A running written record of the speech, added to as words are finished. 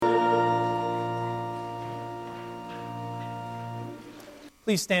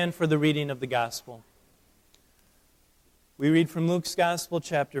Please stand for the reading of the Gospel. We read from Luke's Gospel,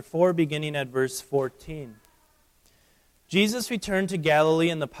 chapter 4, beginning at verse 14. Jesus returned to Galilee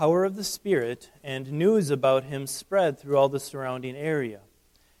in the power of the Spirit, and news about him spread through all the surrounding area.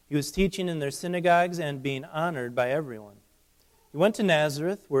 He was teaching in their synagogues and being honored by everyone. He went to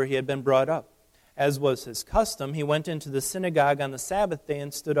Nazareth, where he had been brought up. As was his custom, he went into the synagogue on the Sabbath day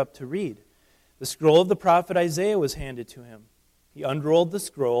and stood up to read. The scroll of the prophet Isaiah was handed to him. He unrolled the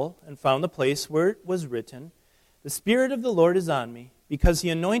scroll and found the place where it was written, "The Spirit of the Lord is on me, because he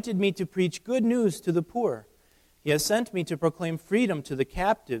anointed me to preach good news to the poor. He has sent me to proclaim freedom to the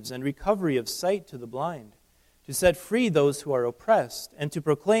captives and recovery of sight to the blind, to set free those who are oppressed, and to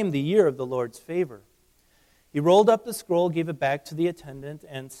proclaim the year of the Lord's favor." He rolled up the scroll, gave it back to the attendant,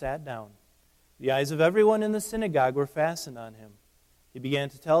 and sat down. The eyes of everyone in the synagogue were fastened on him. He began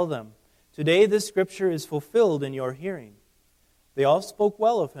to tell them, "Today this scripture is fulfilled in your hearing." They all spoke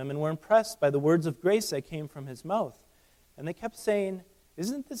well of him and were impressed by the words of grace that came from his mouth. And they kept saying,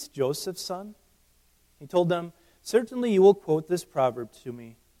 "Isn't this Joseph's son?" He told them, "Certainly you will quote this proverb to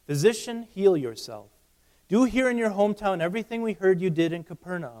me, 'Physician, heal yourself. Do here in your hometown everything we heard you did in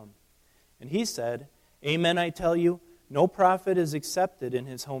Capernaum.'" And he said, "Amen, I tell you, no prophet is accepted in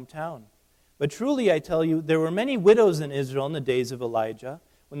his hometown. But truly I tell you, there were many widows in Israel in the days of Elijah,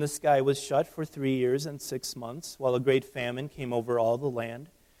 when the sky was shut for 3 years and 6 months, while a great famine came over all the land.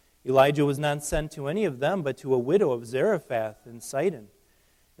 Elijah was not sent to any of them, but to a widow of Zarephath in Sidon.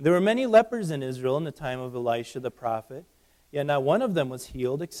 And there were many lepers in Israel in the time of Elisha the prophet, yet not one of them was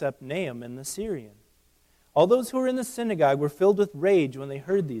healed except Naaman the Syrian." All those who were in the synagogue were filled with rage when they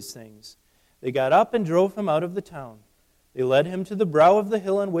heard these things. They got up and drove him out of the town. They led him to the brow of the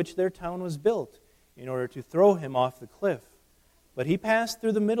hill on which their town was built, in order to throw him off the cliff. But he passed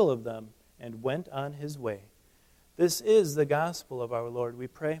through the middle of them and went on his way. This is the gospel of our Lord, we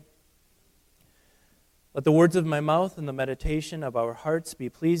pray. Let the words of my mouth and the meditation of our hearts be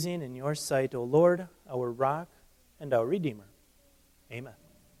pleasing in your sight, O Lord, our rock and our Redeemer. Amen.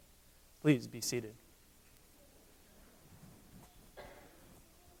 Please be seated.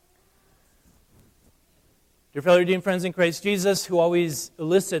 Dear fellow redeemed friends in Christ Jesus, who always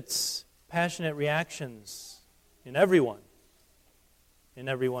elicits passionate reactions in everyone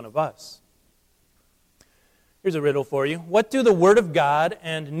of us. Here's a riddle for you. What do the Word of God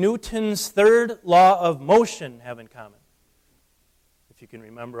and Newton's third law of motion have in common? If you can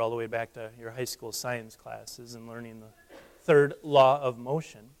remember all the way back to your high school science classes and learning the third law of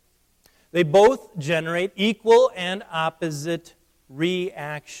motion. They both generate equal and opposite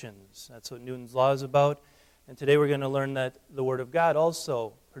reactions. That's what Newton's law is about. And today we're going to learn that the Word of God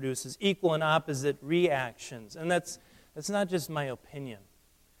also produces equal and opposite reactions. And that's not just my opinion.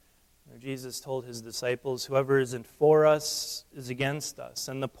 Jesus told his disciples, whoever isn't for us is against us.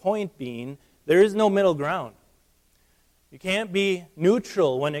 And the point being, there is no middle ground. You can't be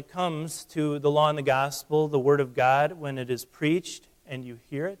neutral when it comes to the law and the gospel, the Word of God, when it is preached and you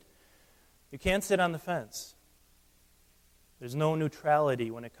hear it. You can't sit on the fence. There's no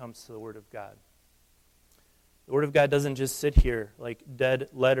neutrality when it comes to the Word of God. The Word of God doesn't just sit here like dead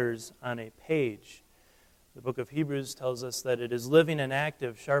letters on a page. The book of Hebrews tells us that it is living and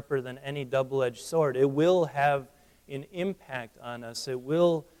active, sharper than any double-edged sword. It will have an impact on us. It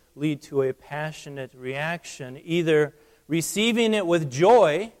will lead to a passionate reaction, either receiving it with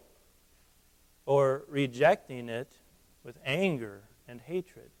joy or rejecting it with anger and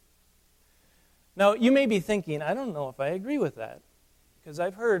hatred. Now, you may be thinking, I don't know if I agree with that, because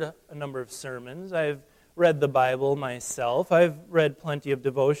I've heard a number of sermons. I've read the Bible myself. I've read plenty of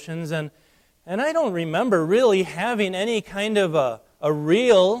devotions, and I don't remember really having any kind of a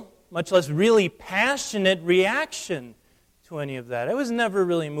real, much less really passionate reaction to any of that. I was never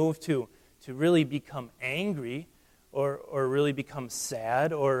really moved to really become angry or really become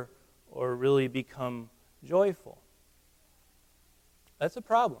sad or really become joyful. That's a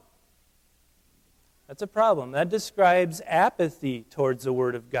problem. That's a problem. That describes apathy towards the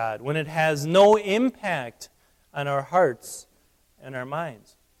Word of God, when it has no impact on our hearts and our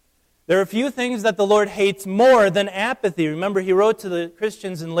minds. There are a few things that the Lord hates more than apathy. Remember, he wrote to the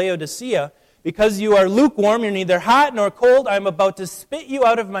Christians in Laodicea, "Because you are lukewarm, you're neither hot nor cold, I'm about to spit you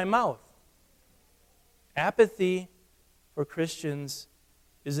out of my mouth." Apathy for Christians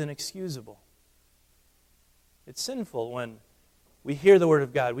is inexcusable. It's sinful when we hear the Word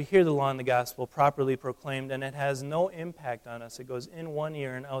of God, we hear the law and the gospel properly proclaimed, and it has no impact on us. It goes in one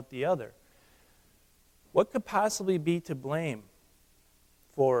ear and out the other. What could possibly be to blame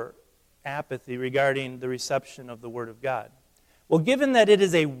for apathy regarding the reception of the Word of God? Well, given that it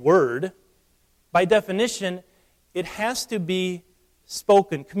is a word, by definition, it has to be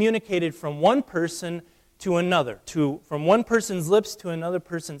spoken, communicated from one person to another, from one person's lips to another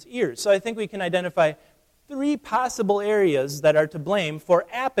person's ears. So I think we can identify 3 possible areas that are to blame for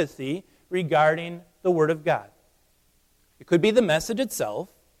apathy regarding the Word of God. It could be the message itself,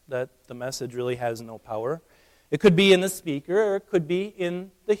 that the message really has no power. It could be in the speaker, or it could be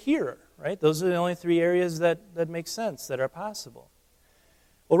in the hearer, right? Those are the only 3 areas that make sense, that are possible.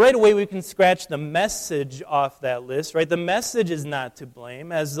 Well, right away we can scratch the message off that list, right? The message is not to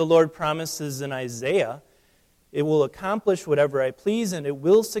blame. As the Lord promises in Isaiah, it will accomplish whatever I please, and it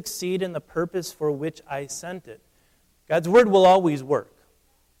will succeed in the purpose for which I sent it. God's word will always work.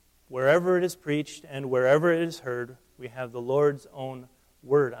 Wherever it is preached and wherever it is heard, we have the Lord's own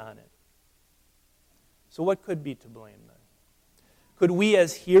word on it. So what could be to blame then? Could we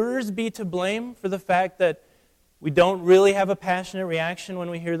as hearers be to blame for the fact that we don't really have a passionate reaction when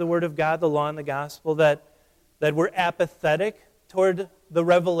we hear the Word of God, the law and the gospel, that we're apathetic toward the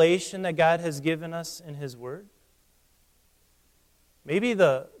revelation that God has given us in His Word? Maybe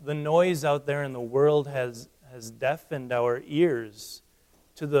the noise out there in the world has deafened our ears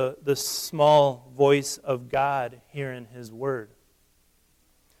to the small voice of God here in His Word.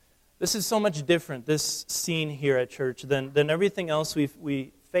 This is so much different, this scene here at church, than everything else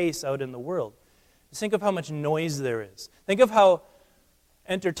we face out in the world. Just think of how much noise there is. Think of how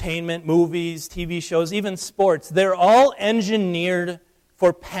entertainment, movies, TV shows, even sports, they're all engineered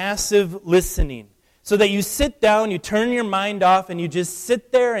for passive listening. So that you sit down, you turn your mind off, and you just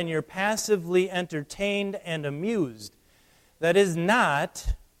sit there and you're passively entertained and amused. That is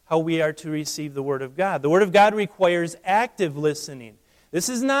not how we are to receive the Word of God. The Word of God requires active listening. This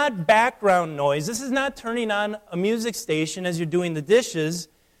is not background noise. This is not turning on a music station as you're doing the dishes.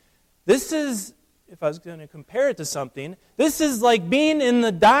 This is, if I was going to compare it to something, this is like being in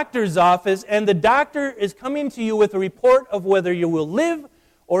the doctor's office and the doctor is coming to you with a report of whether you will live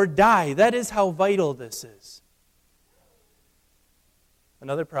or die. That is how vital this is.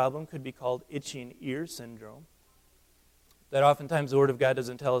 Another problem could be called itching ear syndrome. That oftentimes the Word of God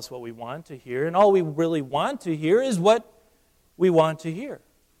doesn't tell us what we want to hear, and all we really want to hear is what we want to hear.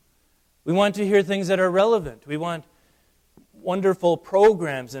 We want to hear things that are relevant. We want wonderful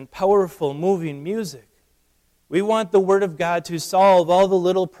programs and powerful, moving music. We want the Word of God to solve all the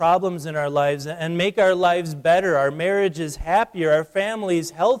little problems in our lives and make our lives better, our marriages happier, our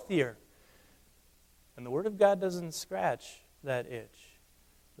families healthier. And the Word of God doesn't scratch that itch.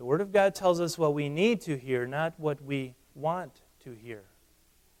 The Word of God tells us what we need to hear, not what we want to hear.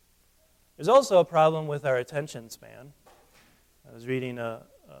 There's also a problem with our attention span. I was reading a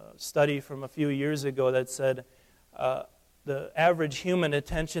study from a few years ago that said the average human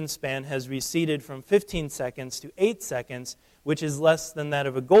attention span has receded from 15 seconds to 8 seconds, which is less than that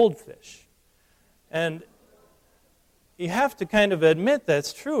of a goldfish. And you have to kind of admit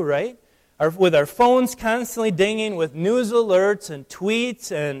that's true, right? With our phones constantly dinging with news alerts and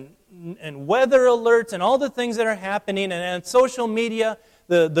tweets and weather alerts and all the things that are happening, and social media,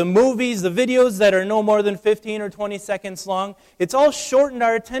 the movies, the videos that are no more than 15 or 20 seconds long, it's all shortened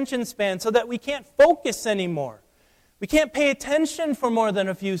our attention span so that we can't focus anymore. We can't pay attention for more than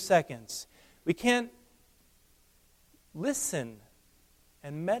a few seconds. We can't listen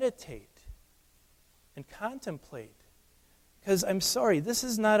and meditate and contemplate. Because I'm sorry, this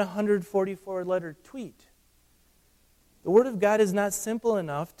is not a 144-letter tweet. The Word of God is not simple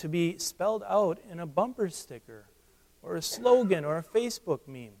enough to be spelled out in a bumper sticker or a slogan or a Facebook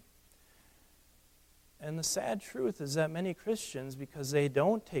meme. And the sad truth is that many Christians, because they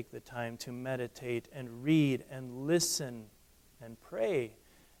don't take the time to meditate and read and listen and pray,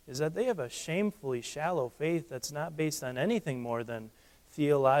 is that they have a shamefully shallow faith that's not based on anything more than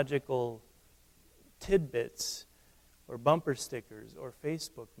theological tidbits or bumper stickers or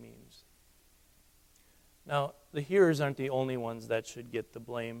Facebook memes. Now, the hearers aren't the only ones that should get the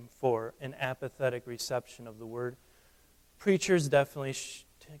blame for an apathetic reception of the Word. Preachers definitely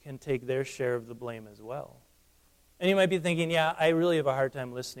can take their share of the blame as well. And you might be thinking, yeah, I really have a hard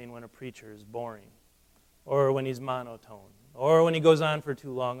time listening when a preacher is boring, or when he's monotone, or when he goes on for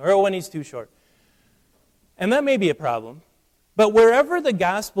too long, or when he's too short. And that may be a problem. But wherever the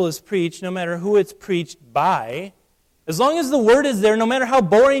gospel is preached, no matter who it's preached by, as long as the Word is there, no matter how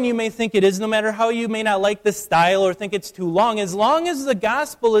boring you may think it is, no matter how you may not like the style or think it's too long as the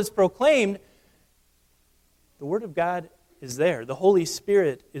gospel is proclaimed, the Word of God is there. The Holy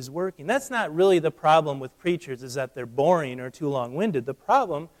Spirit is working. That's not really the problem with preachers, is that they're boring or too long-winded. The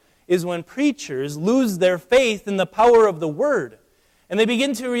problem is when preachers lose their faith in the power of the Word, and they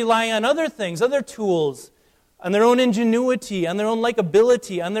begin to rely on other things, other tools, on their own ingenuity, on their own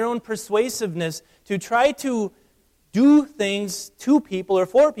likability, on their own persuasiveness, to try to do things to people or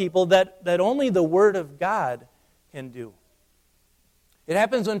for people that only the Word of God can do. It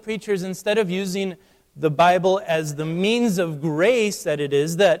happens when preachers, instead of using the Bible as the means of grace that it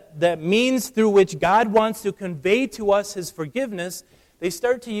is, that means through which God wants to convey to us His forgiveness, they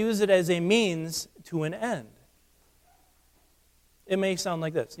start to use it as a means to an end. It may sound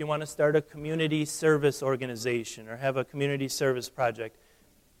like this. You want to start a community service organization or have a community service project.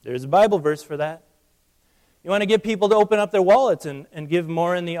 There's a Bible verse for that. You want to get people to open up their wallets and give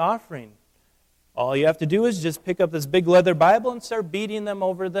more in the offering. All you have to do is just pick up this big leather Bible and start beating them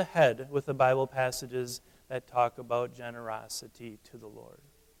over the head with the Bible passages that talk about generosity to the Lord.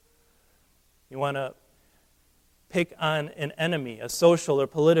 You want to pick on an enemy, a social or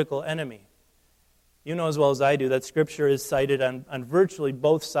political enemy. You know as well as I do that Scripture is cited on virtually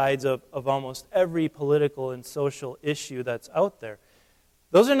both sides of almost every political and social issue that's out there.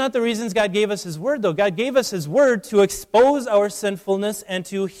 Those are not the reasons God gave us His Word, though. God gave us His Word to expose our sinfulness and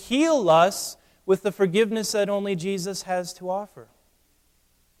to heal us with the forgiveness that only Jesus has to offer.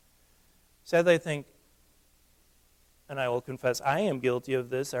 Sadly, I think, and I will confess, I am guilty of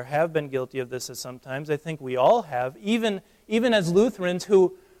this, or have been guilty of this at sometimes. I think we all have, even as Lutherans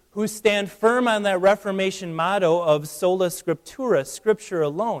who stand firm on that Reformation motto of sola scriptura, Scripture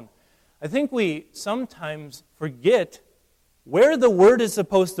alone. I think we sometimes forget where the Word is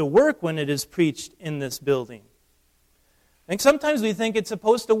supposed to work when it is preached in this building. I think sometimes we think it's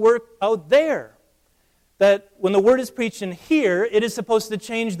supposed to work out there. That when the Word is preached in here, it is supposed to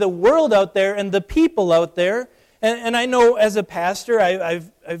change the world out there and the people out there. And I know as a pastor,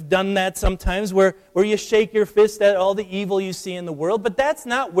 I've done that sometimes where you shake your fist at all the evil you see in the world. But that's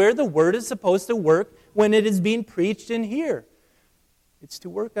not where the Word is supposed to work when it is being preached in here. It's to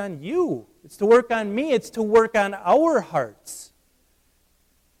work on you. It's to work on me. It's to work on our hearts.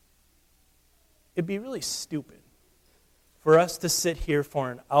 It'd be really stupid for us to sit here for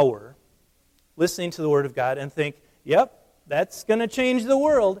an hour listening to the Word of God and think, yep, that's going to change the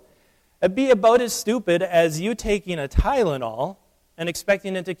world. It'd be about as stupid as you taking a Tylenol and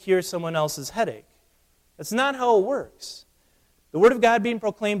expecting it to cure someone else's headache. That's not how it works. The Word of God being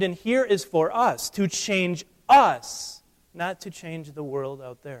proclaimed in here is for us, to change us, not to change the world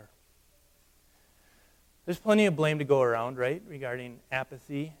out there. There's plenty of blame to go around, right, regarding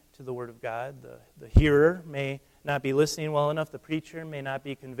apathy to the Word of God. The hearer may not be listening well enough. The preacher may not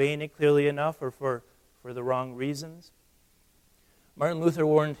be conveying it clearly enough or for the wrong reasons. Martin Luther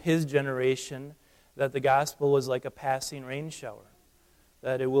warned his generation that the gospel was like a passing rain shower,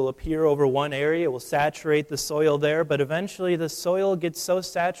 that it will appear over one area, it will saturate the soil there, but eventually the soil gets so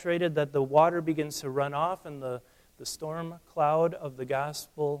saturated that the water begins to run off and the storm cloud of the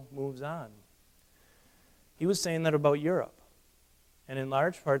gospel moves on. He was saying that about Europe. And in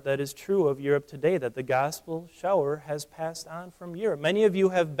large part, that is true of Europe today, that the gospel shower has passed on from Europe. Many of you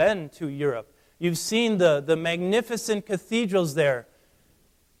have been to Europe. You've seen the magnificent cathedrals there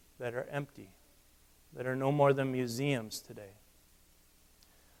that are empty, that are no more than museums today.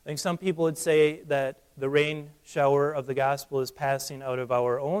 I think some people would say that the rain shower of the gospel is passing out of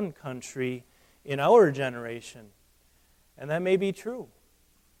our own country in our generation. And that may be true.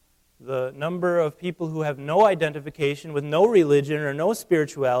 The number of people who have no identification with no religion or no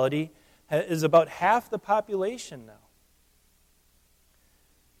spirituality is about half the population now.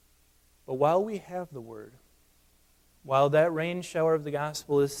 But while we have the Word, while that rain shower of the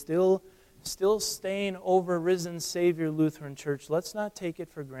gospel is still staying over risen Savior Lutheran Church, let's not take it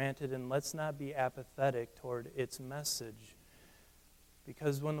for granted and let's not be apathetic toward its message.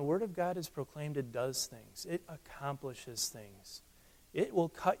 Because when the Word of God is proclaimed, it does things. It accomplishes things. It will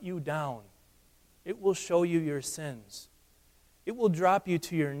cut you down. It will show you your sins. It will drop you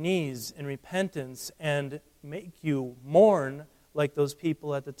to your knees in repentance and make you mourn like those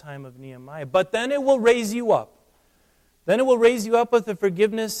people at the time of Nehemiah. But then it will raise you up. Then it will raise you up with the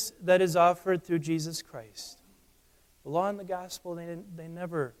forgiveness that is offered through Jesus Christ. The law and the gospel, they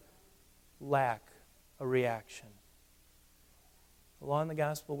never lack a reaction. The law and the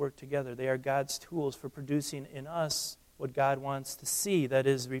gospel work together. They are God's tools for producing in us what God wants to see, that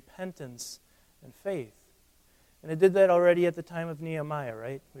is repentance and faith. And it did that already at the time of Nehemiah,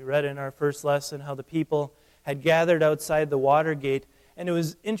 right? We read in our first lesson how the people had gathered outside the water gate, and it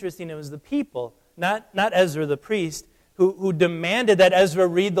was interesting, it was the people, not Ezra the priest, who demanded that Ezra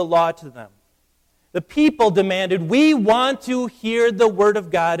read the law to them. The people demanded, we want to hear the Word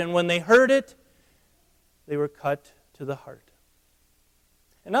of God, and when they heard it, they were cut to the heart.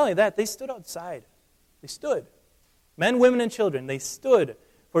 And not only that, they stood outside. They stood. Men, women, and children, they stood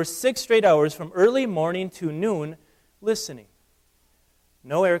for 6 straight hours from early morning to noon listening.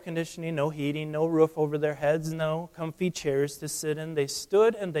 No air conditioning, no heating, no roof over their heads, no comfy chairs to sit in. They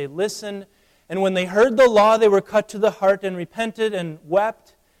stood and they listened. And when they heard the law, they were cut to the heart and repented and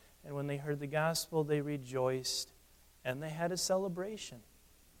wept. And when they heard the gospel, they rejoiced and they had a celebration.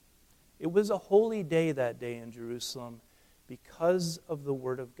 It was a holy day that day in Jerusalem because of the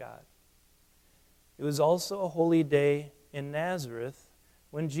Word of God. It was also a holy day in Nazareth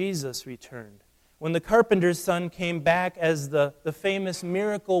when Jesus returned. When the carpenter's son came back as the famous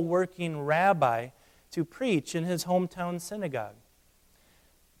miracle-working rabbi to preach in his hometown synagogue.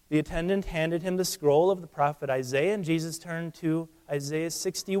 The attendant handed him the scroll of the prophet Isaiah, and Jesus turned to Isaiah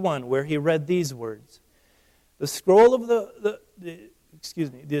 61, where he read these words. The scroll of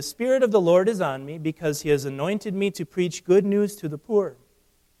the Spirit of the Lord is on me, because He has anointed me to preach good news to the poor.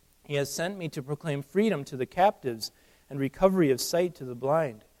 He has sent me to proclaim freedom to the captives and recovery of sight to the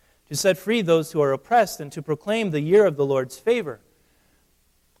blind, to set free those who are oppressed, and to proclaim the year of the Lord's favor.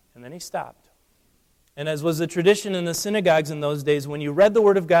 And then he stopped. And as was the tradition in the synagogues in those days, when you read the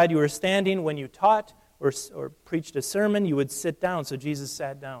Word of God, you were standing. When you taught or preached a sermon, you would sit down. So Jesus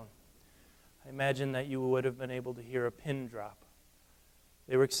sat down. I imagine that you would have been able to hear a pin drop.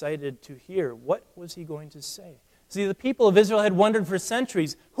 They were excited to hear, what was he going to say? See, the people of Israel had wondered for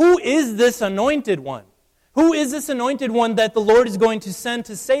centuries, who is this anointed one? Who is this anointed one that the Lord is going to send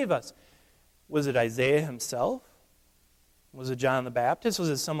to save us? Was it Isaiah himself? Was it John the Baptist? Was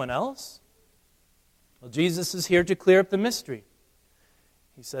it someone else? Well, Jesus is here to clear up the mystery.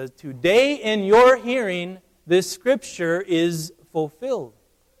 He says, today in your hearing, this scripture is fulfilled.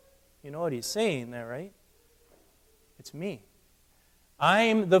 You know what he's saying there, right? It's me.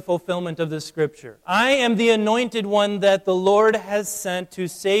 I'm the fulfillment of the scripture. I am the anointed one that the Lord has sent to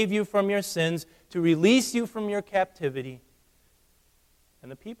save you from your sins, to release you from your captivity.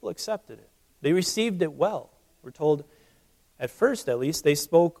 And the people accepted it. They received it well. We're told, at first at least,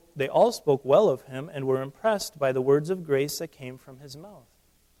 they all spoke well of him and were impressed by the words of grace that came from his mouth.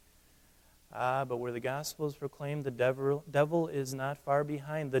 But where the gospel is proclaimed, the devil is not far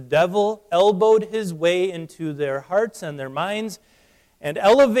behind. The devil elbowed his way into their hearts and their minds and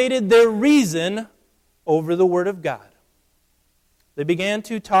elevated their reason over the Word of God. They began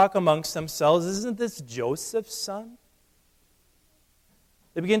to talk amongst themselves, isn't this Joseph's son?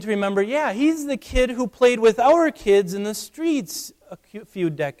 They began to remember, yeah, he's the kid who played with our kids in the streets a few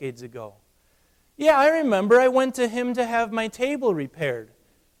decades ago. Yeah, I remember I went to him to have my table repaired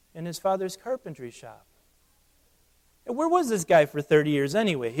in his father's carpentry shop. Where was this guy for 30 years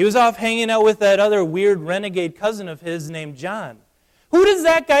anyway? He was off hanging out with that other weird renegade cousin of his named John. Who does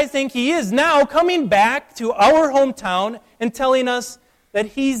that guy think he is now, coming back to our hometown and telling us that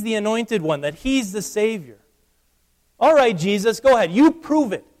he's the anointed one, that he's the Savior? All right, Jesus, go ahead. You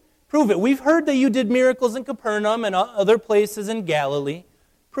prove it. Prove it. We've heard that you did miracles in Capernaum and other places in Galilee.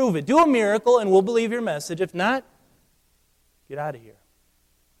 Prove it. Do a miracle and we'll believe your message. If not, get out of here.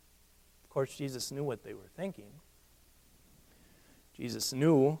 Of course, Jesus knew what they were thinking. Jesus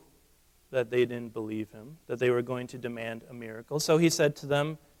knew that they didn't believe him, that they were going to demand a miracle. So he said to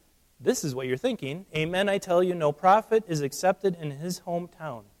them, this is what you're thinking. Amen, I tell you, no prophet is accepted in his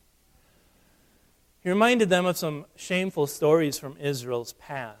hometown. He reminded them of some shameful stories from Israel's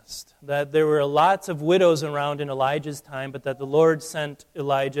past, that there were lots of widows around in Elijah's time, but that the Lord sent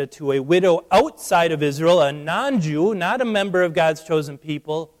Elijah to a widow outside of Israel, a non-Jew, not a member of God's chosen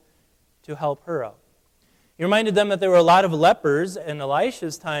people, to help her out. He reminded them that there were a lot of lepers in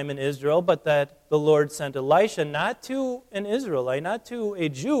Elisha's time in Israel, but that the Lord sent Elisha not to an Israelite, not to a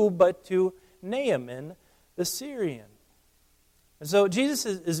Jew, but to Naaman the Syrian. And so Jesus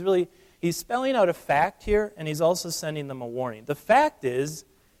is really, he's spelling out a fact here, and he's also sending them a warning. The fact is,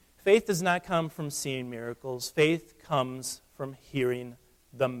 faith does not come from seeing miracles. Faith comes from hearing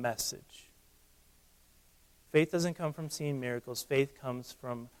the message. Faith doesn't come from seeing miracles. Faith comes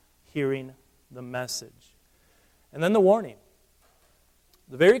from hearing the message. And then the warning.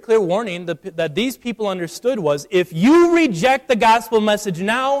 The very clear warning that these people understood was, if you reject the gospel message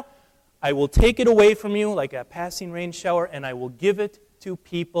now, I will take it away from you like a passing rain shower, and I will give it to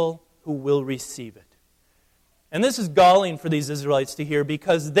people who will receive it. And this is galling for these Israelites to hear,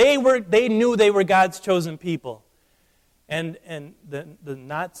 because they knew they were God's chosen people. And the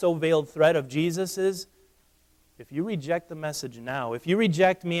not-so-veiled threat of Jesus is, if you reject the message now, if you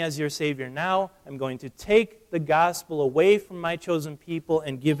reject me as your Savior now, I'm going to take the gospel away from my chosen people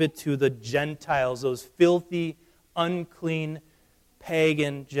and give it to the Gentiles, those filthy, unclean,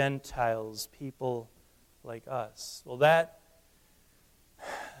 pagan Gentiles, people like us. Well, that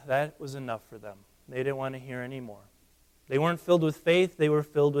was enough for them. They didn't want to hear any more. They weren't filled with faith. They were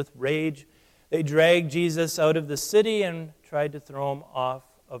filled with rage. They dragged Jesus out of the city and tried to throw him off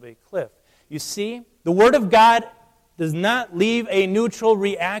of a cliff. You see, the Word of God does not leave a neutral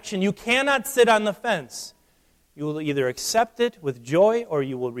reaction. You cannot sit on the fence. You will either accept it with joy or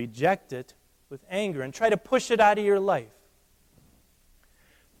you will reject it with anger and try to push it out of your life.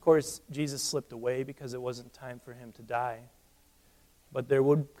 Of course, Jesus slipped away because it wasn't time for him to die. But there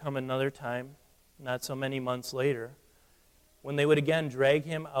would come another time, not so many months later, when they would again drag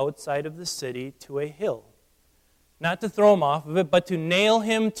him outside of the city to a hill. Not to throw him off of it, but to nail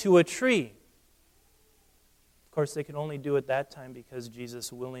him to a tree. Of course, they could only do it that time because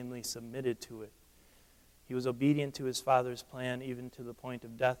Jesus willingly submitted to it. He was obedient to his Father's plan, even to the point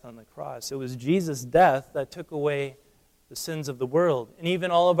of death on the cross. It was Jesus' death that took away the sins of the world, and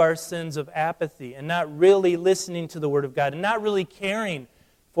even all of our sins of apathy, and not really listening to the Word of God, and not really caring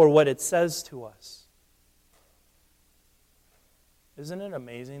for what it says to us. Isn't it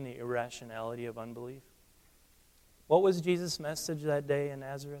amazing, the irrationality of unbelief? What was Jesus' message that day in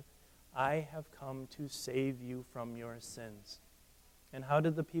Nazareth? I have come to save you from your sins. And how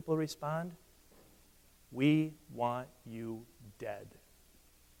did the people respond? We want you dead.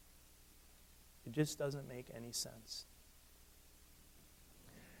 It just doesn't make any sense.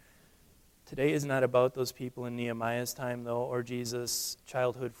 Today is not about those people in Nehemiah's time, though, or Jesus'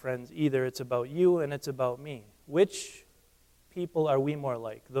 childhood friends either. It's about you and it's about me. Which people are we more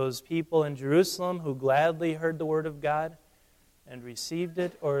like? Those people in Jerusalem who gladly heard the Word of God and received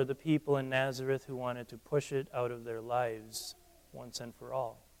it, or the people in Nazareth who wanted to push it out of their lives once and for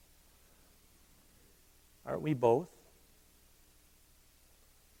all? Aren't we both?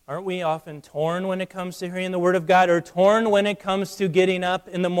 Aren't we often torn when it comes to hearing the Word of God, or torn when it comes to getting up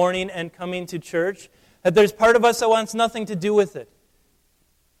in the morning and coming to church? That there's part of us that wants nothing to do with it.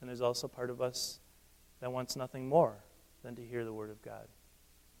 And there's also part of us that wants nothing more than to hear the Word of God.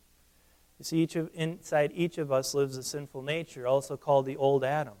 You see, inside each of us lives a sinful nature, also called the old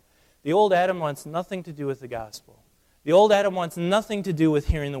Adam. The old Adam wants nothing to do with the gospel. The old Adam wants nothing to do with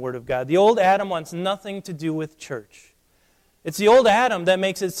hearing the Word of God. The old Adam wants nothing to do with church. It's the old Adam that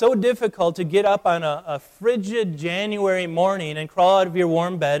makes it so difficult to get up on a frigid January morning and crawl out of your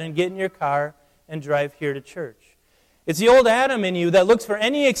warm bed and get in your car and drive here to church. It's the old Adam in you that looks for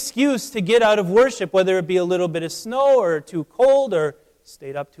any excuse to get out of worship, whether it be a little bit of snow or too cold or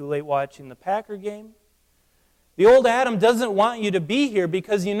stayed up too late watching the Packer game. The old Adam doesn't want you to be here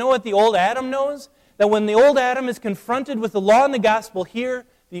because you know what the old Adam knows? That when the old Adam is confronted with the law and the gospel here,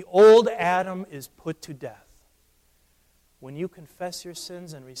 the old Adam is put to death. When you confess your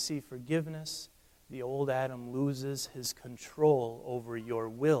sins and receive forgiveness, the old Adam loses his control over your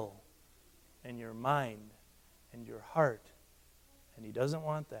will and your mind and your heart. And he doesn't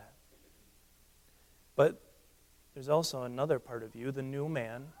want that. But there's also another part of you, the new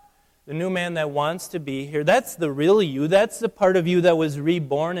man that wants to be here. That's the real you. That's the part of you that was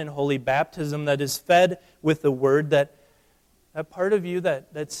reborn in holy baptism, that is fed with the Word, that part of you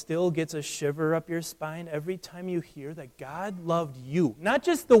that still gets a shiver up your spine every time you hear that God loved you. Not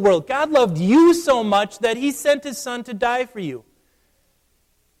just the world. God loved you so much that He sent His Son to die for you.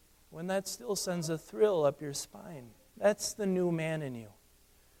 When that still sends a thrill up your spine. That's the new man in you.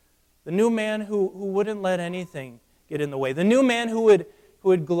 The new man who wouldn't let anything get in the way. The new man who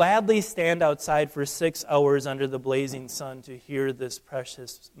would gladly stand outside for 6 hours under the blazing sun to hear this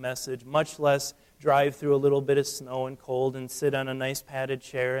precious message, much less drive through a little bit of snow and cold and sit on a nice padded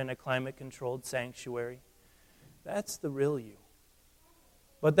chair in a climate-controlled sanctuary. That's the real you.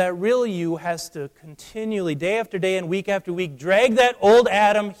 But that real you has to continually, day after day and week after week, drag that old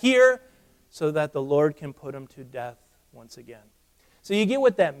Adam here so that the Lord can put him to death once again. So you get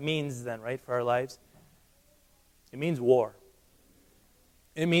what that means then, right, for our lives? It means war.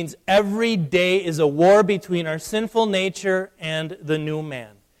 It means every day is a war between our sinful nature and the new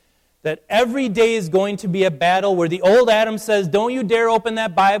man. That every day is going to be a battle where the old Adam says, don't you dare open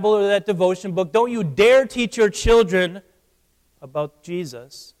that Bible or that devotion book. Don't you dare teach your children about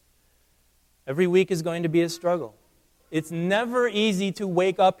Jesus. Every week is going to be a struggle. It's never easy to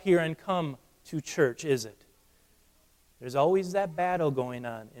wake up here and come to church, is it? There's always that battle going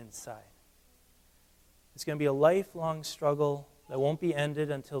on inside. It's going to be a lifelong struggle that won't be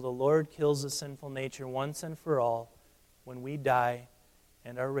ended until the Lord kills the sinful nature once and for all when we die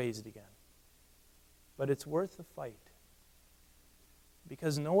and are raised again. But it's worth the fight.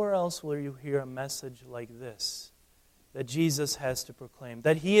 Because nowhere else will you hear a message like this that Jesus has to proclaim,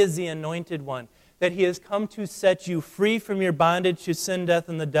 that He is the anointed one, that He has come to set you free from your bondage to sin, death,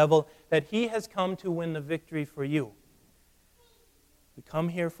 and the devil, that He has come to win the victory for you. We come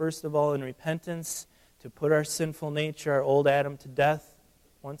here, first of all, in repentance to put our sinful nature, our old Adam, to death,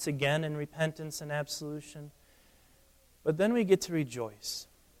 once again in repentance and absolution. But then we get to rejoice.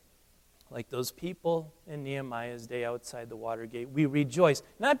 Like those people in Nehemiah's day outside the water gate. We rejoice,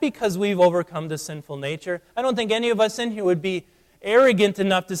 not because we've overcome the sinful nature. I don't think any of us in here would be arrogant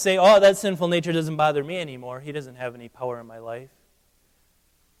enough to say, oh, that sinful nature doesn't bother me anymore. He doesn't have any power in my life.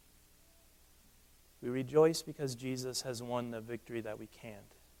 We rejoice because Jesus has won the victory that we can't.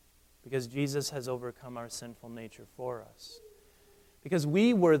 Because Jesus has overcome our sinful nature for us. Because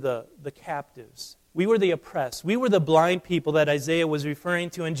we were the captives. We were the oppressed. We were the blind people that Isaiah was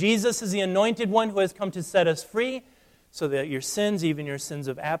referring to. And Jesus is the anointed one who has come to set us free so that your sins, even your sins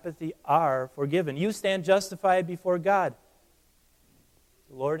of apathy, are forgiven. You stand justified before God.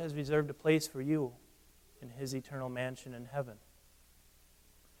 The Lord has reserved a place for you in His eternal mansion in heaven.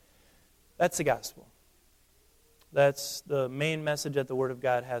 That's the gospel. That's the main message that the Word of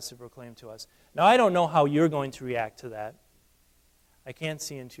God has to proclaim to us. Now, I don't know how you're going to react to that. I can't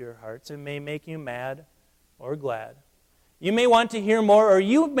see into your hearts. It may make you mad or glad. You may want to hear more, or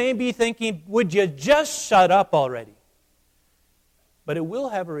you may be thinking, would you just shut up already? But it will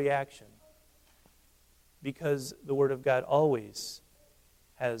have a reaction because the Word of God always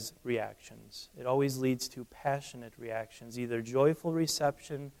has reactions. It always leads to passionate reactions, either joyful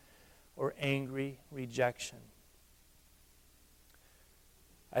reception or angry rejection.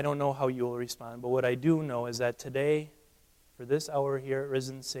 I don't know how you will respond, but what I do know is that today, for this hour here at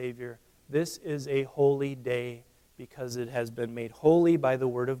Risen Savior, this is a holy day because it has been made holy by the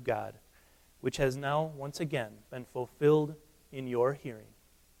Word of God, which has now, once again, been fulfilled in your hearing.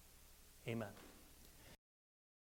 Amen.